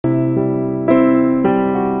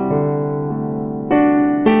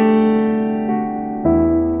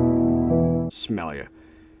Smell you.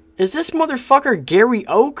 Is this motherfucker Gary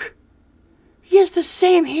Oak? He has the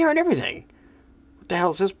same hair and everything. What the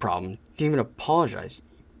hell is his problem? Didn't even apologize.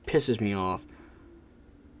 He pisses me off.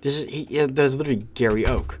 That's literally Gary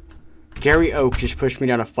Oak. Gary Oak just pushed me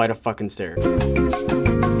down a flight of fucking stairs.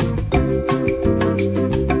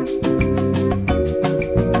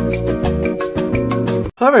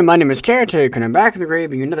 Hello everybody, my name is Caretaker, and I'm back in the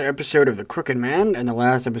grave with another episode of The Crooked Man. And the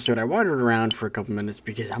last episode I wandered around for a couple minutes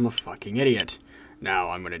because I'm a fucking idiot.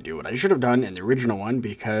 Now I'm going to do what I should have done in the original one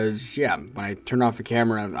because, yeah, when I turned off the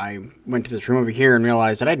camera, I went to this room over here and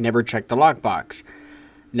realized that I'd never checked the lockbox.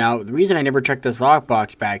 Now, the reason I never checked this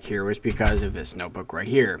lockbox back here was because of this notebook right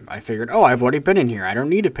here. I figured, oh, I've already been in here. I don't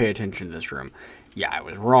need to pay attention to this room. Yeah, I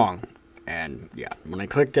was wrong. And, yeah, when I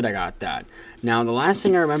clicked it, I got that. Now, the last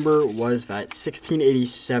thing I remember was that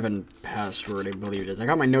 1687 password, I believe it is. I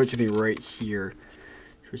got my notes with me right here.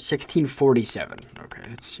 It was 1647. Okay,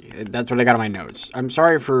 let's see. That's what I got on my notes. I'm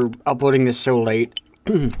sorry for uploading this so late.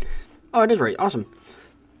 Oh, it is right. Awesome.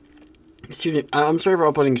 Excuse me. I'm sorry for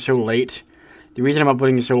uploading so late. The reason I'm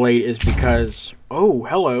uploading so late is because... Oh,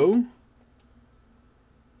 hello.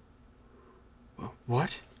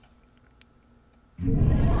 What?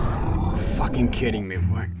 Fucking kidding me.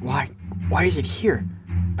 Why is it here?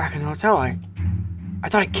 Back in the hotel, I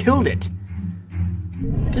thought I killed it.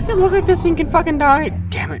 Does it look like this thing can fucking die?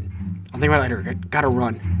 Damn it. I'll think about it later. Gotta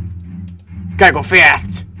run. Gotta go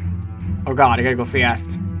fast. Oh god, I gotta go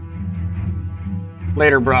fast.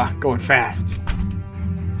 Later, bruh. Going fast.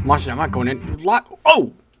 Monster, I'm not going in. Lock.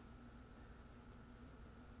 Oh!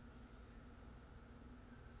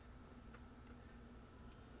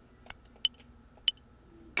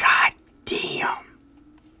 God damn.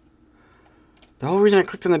 The whole reason I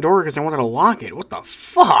clicked on the door because I wanted to lock it. What the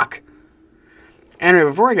fuck? Anyway,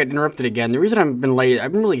 before I get interrupted again, the reason I've been late,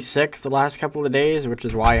 I've been really sick the last couple of days, which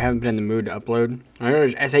is why I haven't been in the mood to upload.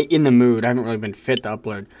 I say in the mood, I haven't really been fit to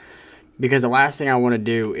upload. Because the last thing I want to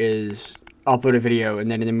do is upload a video and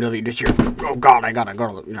then in the middle of it just hear, oh god, I gotta,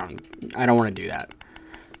 you know, I don't want to do that.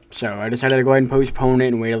 So I decided to go ahead and postpone it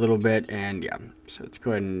and wait a little bit, and yeah. So let's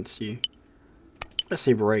go ahead and see. Let's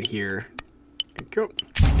save right here. Go.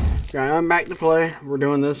 Yeah, I'm back to play. We're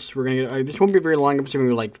doing this. We're gonna get, this won't be a very long episode,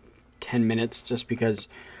 maybe like 10 minutes, just because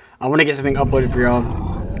I want to get something uploaded for y'all.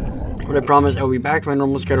 But I promise I'll be back to my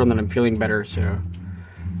normal schedule and then I'm feeling better, so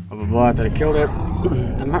blah blah blah, that I killed it.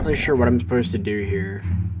 I'm not really sure what I'm supposed to do here.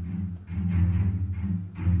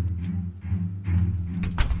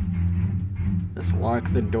 Let's lock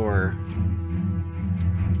the door.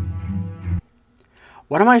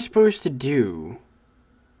 What am I supposed to do?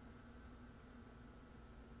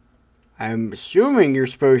 I'm assuming you're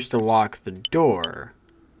supposed to lock the door.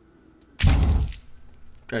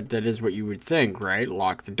 That is what you would think, right?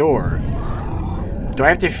 Lock the door. Do I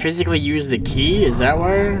have to physically use the key? Is that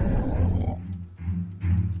why?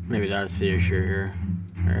 Maybe that's the issue here.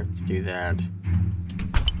 I have to do that.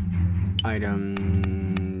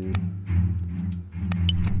 Item.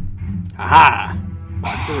 Aha!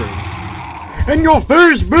 Lock the room. In your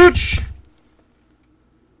face, bitch!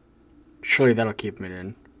 Surely that'll keep me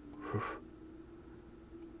in. Whew.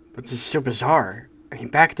 But this is so bizarre. I mean,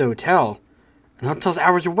 back at the hotel. The hotel's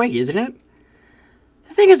hours away, isn't it?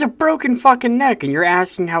 The thing has a broken fucking neck, and you're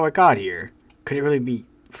asking how it got here. Could it really be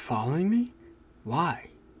following me? Why?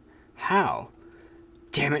 How?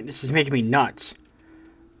 Damn it, this is making me nuts.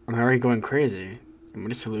 Am I already going crazy? Am I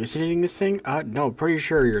just hallucinating this thing? No, pretty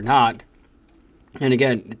sure you're not. And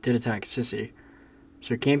again, it did attack Sissy.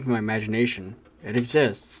 So it came from my imagination. It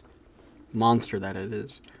exists. Monster that it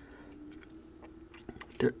is.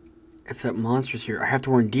 If that monster's here, I have to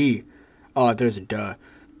warn D. Oh, there's a duh.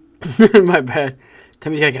 My bad.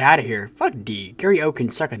 Tell me he's gotta get out of here. Fuck D. Gary Oak can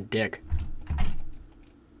suck a dick.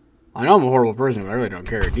 I know I'm a horrible person, but I really don't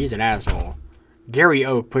care. D's an asshole. Gary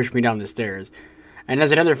Oak pushed me down the stairs. And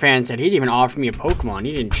as another fan said, he didn't even offer me a Pokemon.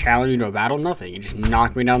 He didn't challenge me to a battle, nothing. He just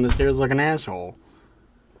knocked me down the stairs like an asshole.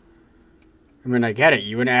 I mean, I get it.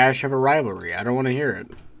 You and Ash have a rivalry. I don't want to hear it.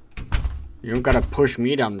 You don't gotta push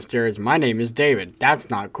me down the stairs. My name is David. That's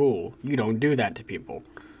not cool. You don't do that to people.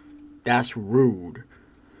 That's rude.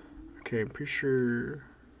 Okay, I'm pretty sure...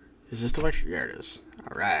 Is this the lecture? There it is.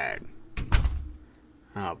 Alright.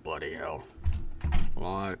 Oh, bloody hell.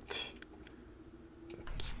 Locked.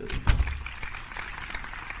 Okay.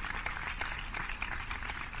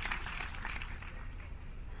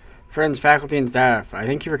 Friends, faculty, and staff, I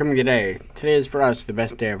thank you for coming today. Today is for us the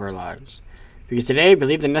best day of our lives. Because today we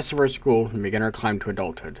leave the nest of our school and begin our climb to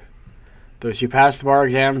adulthood. Those who passed the bar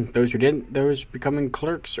exam, those who didn't, those becoming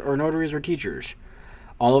clerks or notaries or teachers.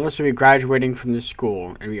 All of us will be graduating from this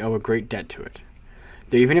school, and we owe a great debt to it.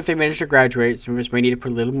 Though even if they manage to graduate, some of us may need to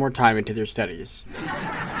put a little more time into their studies.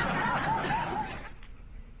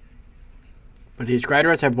 But these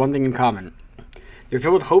graduates have one thing in common. They're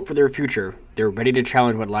filled with hope for their future. They're ready to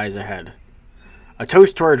challenge what lies ahead. A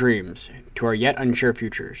toast to our dreams, to our yet unsure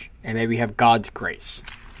futures, and may we have God's grace.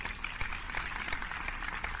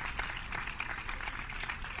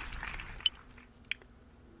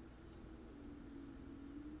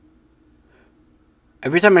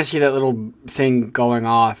 Every time I see that little thing going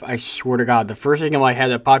off, I swear to God, the first thing in my head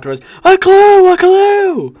that popped was, a clue, a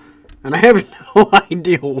clue! And I have no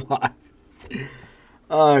idea why.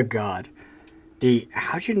 Oh, God.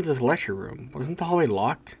 How'd you get into this lecture room? Wasn't the hallway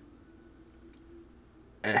locked?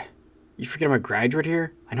 You forget I'm a graduate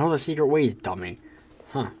here? I know the secret ways, dummy.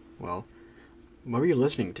 Huh, well, what were you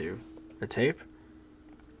listening to? A tape?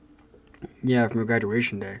 Yeah, from a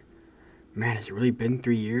graduation day. Man, has it really been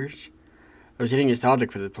 3 years? I was getting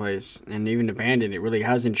nostalgic for the place, and even abandoned, it really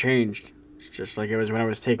hasn't changed. It's just like it was when I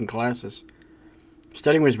was taking classes.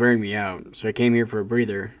 Studying was wearing me out, so I came here for a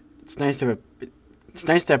breather. It's nice to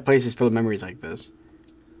have places full of memories like this.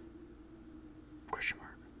 Question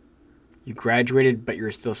mark. You graduated, but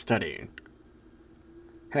you're still studying.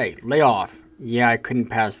 Hey, lay off. Yeah, I couldn't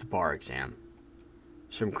pass the bar exam,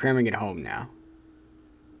 so I'm cramming at home now.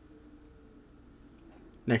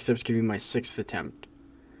 Next up's gonna be my 6th attempt.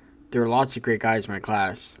 There are lots of great guys in my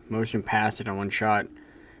class. Most of them passed it on one shot.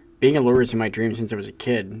 Being a lawyer is in my dream since I was a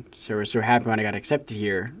kid, so I was so happy when I got accepted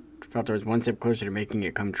here. Felt I was one step closer to making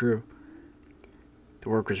it come true. The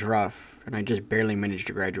work was rough, and I just barely managed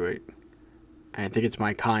to graduate. And I think it's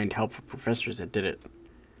my kind, helpful professors that did it.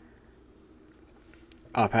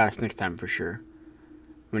 I'll pass next time for sure.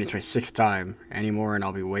 I mean, it's my 6th time. Any more and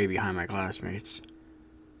I'll be way behind my classmates.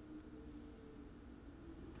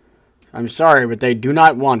 I'm sorry, but they do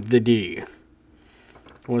not want the D.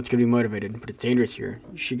 Well, it's gonna be motivated, but it's dangerous here.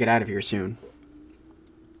 You should get out of here soon.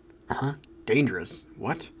 Huh? Dangerous?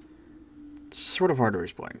 What? It's sort of hard to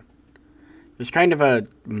explain. There's kind of a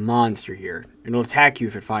monster here. It'll attack you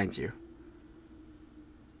if it finds you.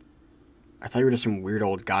 I thought you were just some weird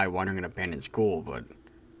old guy wandering an abandoned school, but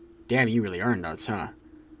damn, you really are nuts, huh?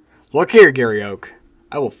 Look here, Gary Oak.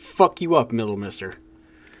 I will fuck you up, little mister.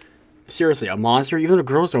 Seriously, a monster? Even the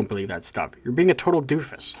girls don't believe that stuff. You're being a total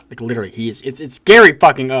doofus. Like, literally, it's Gary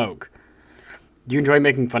fucking Oak. Do you enjoy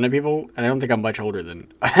making fun of people? And I don't think I'm much older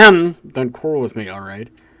than... Ahem! Don't quarrel with me, alright?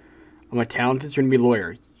 I'm a talented soon-to-be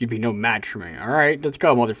lawyer. You'd be no match for me. Alright, let's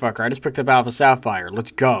go, motherfucker. I just picked up Alpha Sapphire.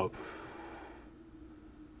 Let's go.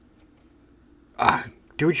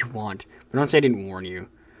 Do what you want. But don't say I didn't warn you.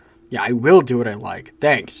 Yeah, I will do what I like.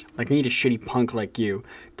 Thanks. Like, I need a shitty punk like you.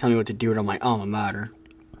 Tell me what to do on my alma mater.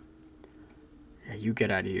 Yeah, you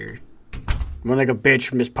get out of here. Run like a bitch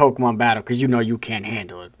from this Pokemon battle, because you know you can't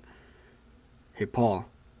handle it. Hey, Paul.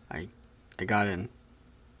 I got in.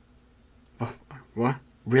 What?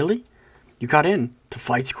 Really? You got in? To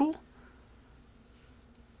flight school?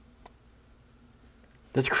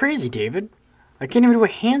 That's crazy, David. I can't even do a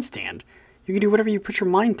handstand. You can do whatever you put your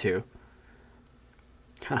mind to.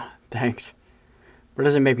 Thanks. But it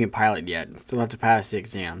doesn't make me a pilot yet. Still have to pass the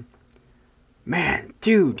exam. Man,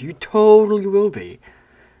 dude, you totally will be.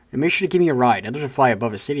 And make sure to give me a ride. I'd love to fly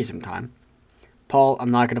above a city sometime. Paul,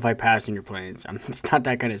 I'm not going to fly passenger planes. It's not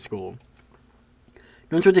that kind of school.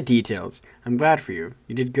 Don't sort the details. I'm glad for you.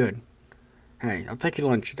 You did good. Hey, I'll take you to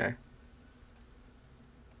lunch today.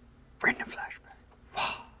 Random flashback.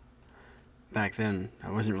 Wow. Back then,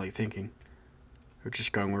 I wasn't really thinking. I was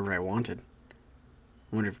just going wherever I wanted.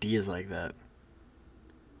 I wonder if D is like that.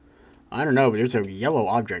 I don't know, but there's a yellow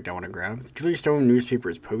object I want to grab. The Julie Stone newspaper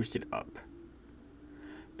is posted up.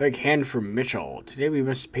 Big hand from Mitchell. Today we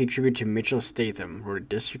must pay tribute to Mitchell Statham, wrote a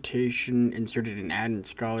dissertation inserted in ad and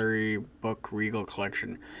scholarly book Regal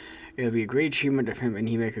collection. It will be a great achievement of him, and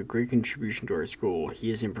he make a great contribution to our school.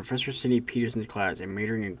 He is in Professor Cindy Peterson's class and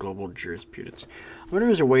majoring in global jurisprudence. I wonder if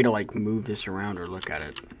there's a way to, like, move this around or look at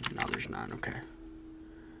it. No, there's not. Okay.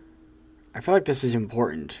 I feel like this is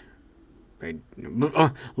important.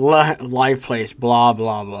 Live place, blah,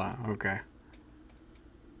 blah, blah. Okay.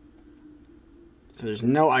 So there's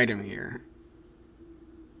no item here.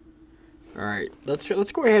 Alright, let's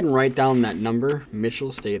go ahead and write down that number,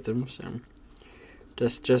 Mitchell Statham. So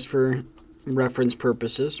just for reference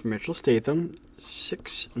purposes, Mitchell Statham,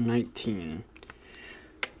 619.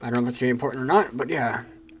 I don't know if it's gonna be important or not, but yeah.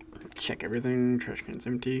 Check everything. Trash can's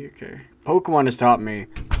empty. Okay. Pokemon has taught me.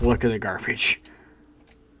 Look at the garbage.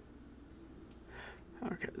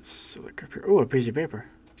 Okay, so look up here. Oh, a piece of paper.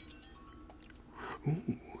 Ooh.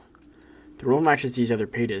 The role matches these other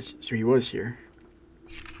pages, so he was here.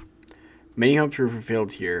 Many hopes were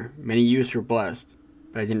fulfilled here. Many youths were blessed.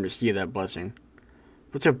 but I didn't receive that blessing.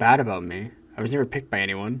 What's so bad about me? I was never picked by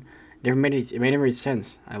anyone. It made any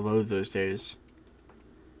sense. I loathe those days.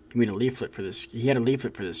 He made a leaflet for this. He had a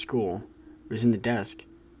leaflet for this school. It was in the desk.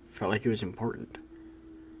 Felt like it was important.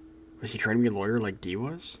 Was he trying to be a lawyer like Dee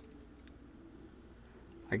was?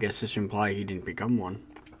 I guess this would imply he didn't become one.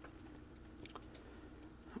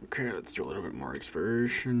 Okay, let's do a little bit more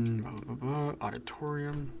exploration. Blah, blah, blah, blah.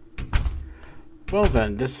 Auditorium. Well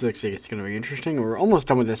then, this looks like it's going to be interesting. We're almost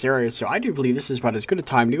done with this area, so I do believe this is about as good a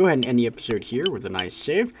time to go ahead and end the episode here with a nice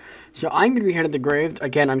save. So I'm going to be headed to the grave.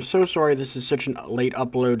 Again, I'm so sorry this is such a late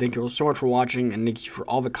upload. Thank you all so much for watching, and thank you for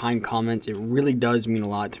all the kind comments. It really does mean a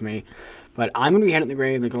lot to me. But I'm going to be headed to the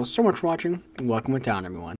grave. Thank you all so much for watching, and welcome to town,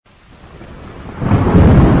 everyone.